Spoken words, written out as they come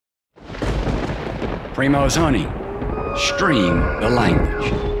Primos Hunting. Stream the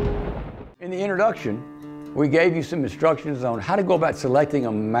language. In the introduction, we gave you some instructions on how to go about selecting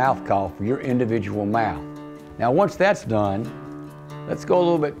a mouth call for your individual mouth. Now, once that's done, let's go a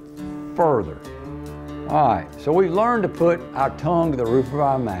little bit further. All right, so we've learned to put our tongue to the roof of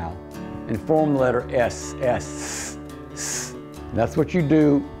our mouth and form the letter S, S, S. That's what you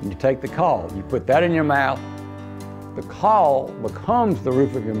do when you take the call. You put that in your mouth, the call becomes the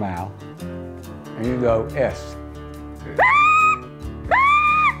roof of your mouth, and you go S.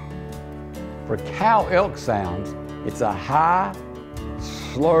 For cow elk sounds, it's a high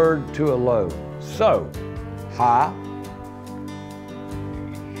slurred to a low. So, high,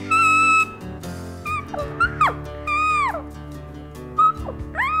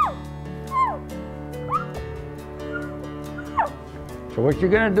 so what you're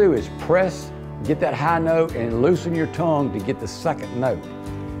going to do is press, get that high note, and loosen your tongue to get the second note.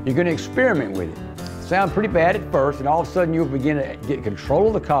 You're going to experiment with it. Sound pretty bad at first, and all of a sudden you'll begin to get control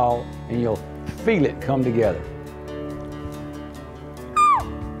of the call, and you'll feel it come together.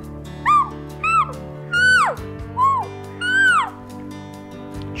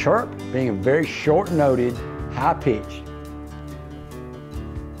 Chirp being a very short-noted, high-pitched.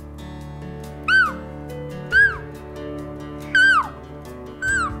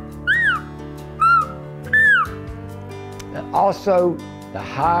 Also, the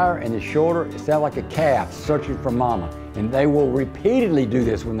higher and the shorter, it sounds like a calf searching for mama. And they will repeatedly do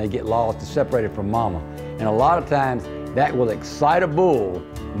this when they get lost and separated from mama. And a lot of times that will excite a bull,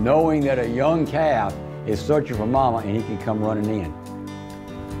 knowing that a young calf is searching for mama and he can come running in.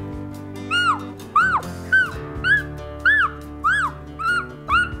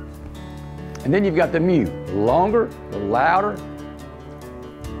 And then you've got the mew. The longer, the louder.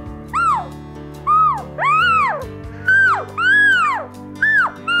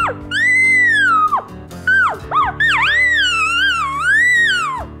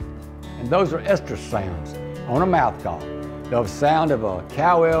 Those are estrus sounds on a mouth call. The sound of a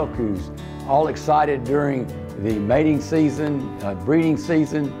cow elk who's all excited during the mating season, breeding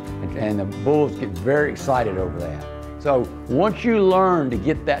season, and the bulls get very excited over that. So once you learn to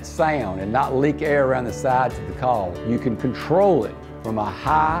get that sound and not leak air around the sides of the call, you can control it from a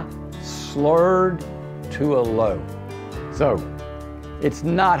high, slurred, to a low. So it's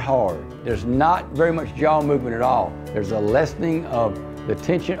not hard. There's not very much jaw movement at all. There's a lessening of the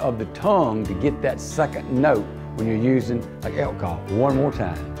tension of the tongue to get that second note when you're using an elk call. One more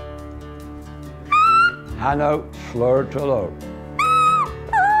time. High note, slurred to low.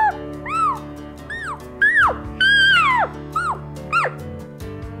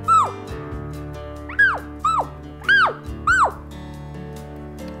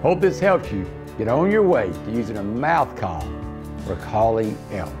 Hope this helps you get on your way to using a mouth call for calling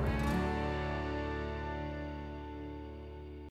elk.